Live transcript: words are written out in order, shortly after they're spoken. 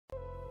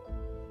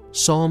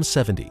Psalm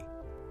 70,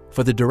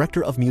 for the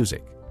director of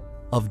music,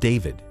 of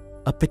David,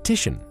 a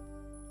petition.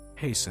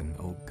 Hasten,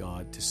 O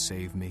God, to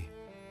save me.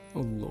 O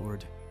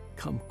Lord,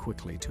 come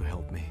quickly to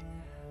help me.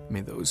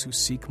 May those who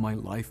seek my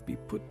life be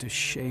put to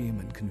shame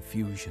and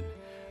confusion.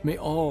 May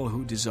all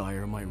who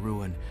desire my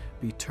ruin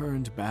be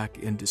turned back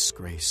in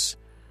disgrace.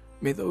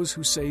 May those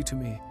who say to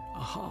me,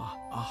 "Aha,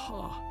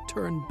 aha,"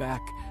 turn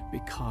back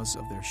because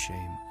of their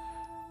shame.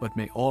 But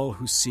may all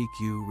who seek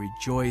you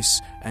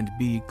rejoice and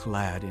be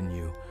glad in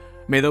you.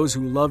 May those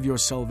who love your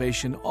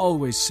salvation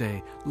always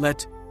say,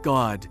 "Let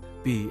God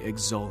be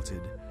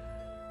exalted."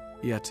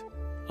 Yet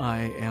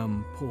I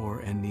am poor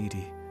and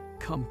needy.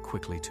 Come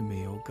quickly to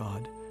me, O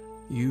God.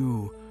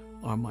 You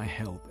are my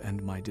help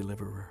and my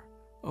deliverer.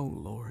 O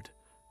Lord,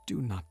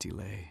 do not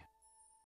delay.